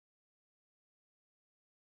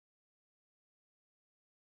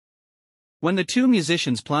When the two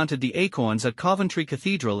musicians planted the acorns at Coventry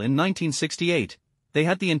Cathedral in 1968, they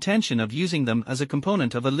had the intention of using them as a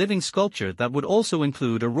component of a living sculpture that would also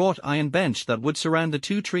include a wrought iron bench that would surround the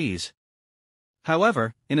two trees.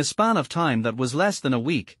 However, in a span of time that was less than a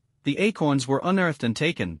week, the acorns were unearthed and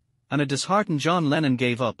taken, and a disheartened John Lennon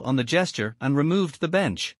gave up on the gesture and removed the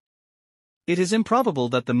bench. It is improbable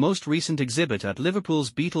that the most recent exhibit at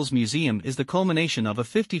Liverpool's Beatles Museum is the culmination of a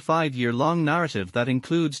 55-year-long narrative that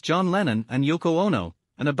includes John Lennon and Yoko Ono,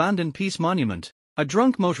 an abandoned peace monument, a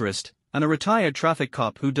drunk motorist, and a retired traffic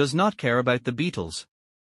cop who does not care about the Beatles.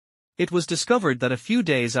 It was discovered that a few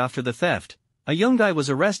days after the theft, a young guy was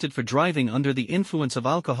arrested for driving under the influence of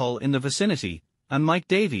alcohol in the vicinity, and Mike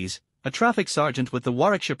Davies, a traffic sergeant with the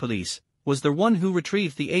Warwickshire Police, was the one who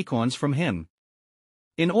retrieved the acorns from him.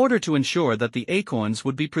 In order to ensure that the acorns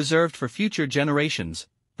would be preserved for future generations,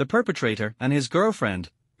 the perpetrator and his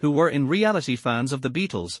girlfriend, who were in reality fans of the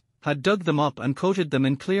Beatles, had dug them up and coated them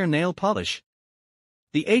in clear nail polish.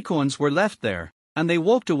 The acorns were left there, and they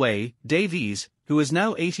walked away, Davies, who is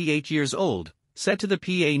now 88 years old, said to the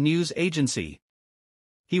PA news agency.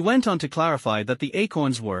 He went on to clarify that the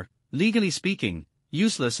acorns were, legally speaking,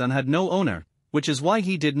 useless and had no owner, which is why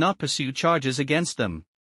he did not pursue charges against them.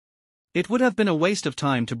 It would have been a waste of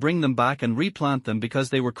time to bring them back and replant them because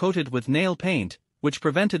they were coated with nail paint, which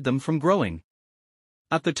prevented them from growing.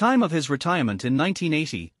 At the time of his retirement in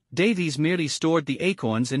 1980, Davies merely stored the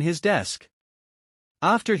acorns in his desk.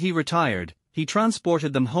 After he retired, he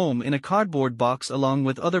transported them home in a cardboard box along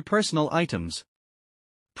with other personal items.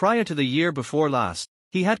 Prior to the year before last,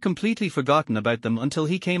 he had completely forgotten about them until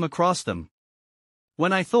he came across them.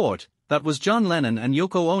 When I thought, that was John Lennon and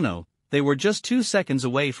Yoko Ono, they were just 2 seconds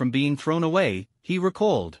away from being thrown away, he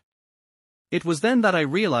recalled. It was then that I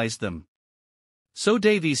realized them. So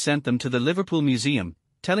Davies sent them to the Liverpool Museum,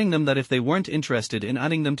 telling them that if they weren't interested in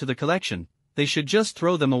adding them to the collection, they should just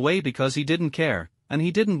throw them away because he didn't care, and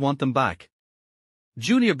he didn't want them back.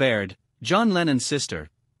 Julia Baird, John Lennon's sister,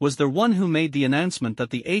 was the one who made the announcement that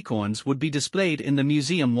the acorns would be displayed in the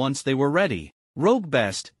museum once they were ready. Rogue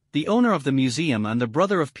Best, the owner of the museum and the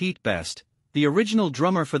brother of Pete Best, the original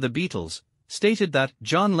drummer for the Beatles, stated that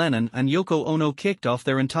John Lennon and Yoko Ono kicked off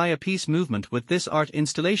their entire peace movement with this art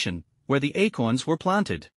installation, where the acorns were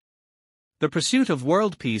planted. The pursuit of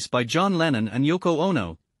world peace by John Lennon and Yoko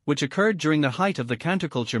Ono, which occurred during the height of the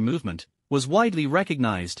counterculture movement, was widely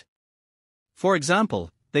recognized. For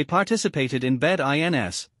example, they participated in Bed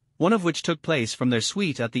INS, one of which took place from their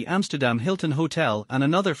suite at the Amsterdam Hilton Hotel and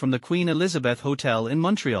another from the Queen Elizabeth Hotel in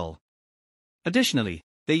Montreal. Additionally,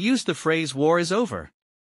 they used the phrase "war is over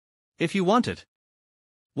if you want it."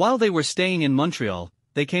 While they were staying in Montreal,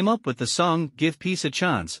 they came up with the song "Give Peace a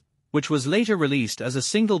Chance," which was later released as a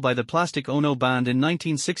single by the Plastic Ono Band in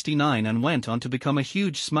 1969 and went on to become a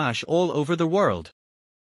huge smash all over the world.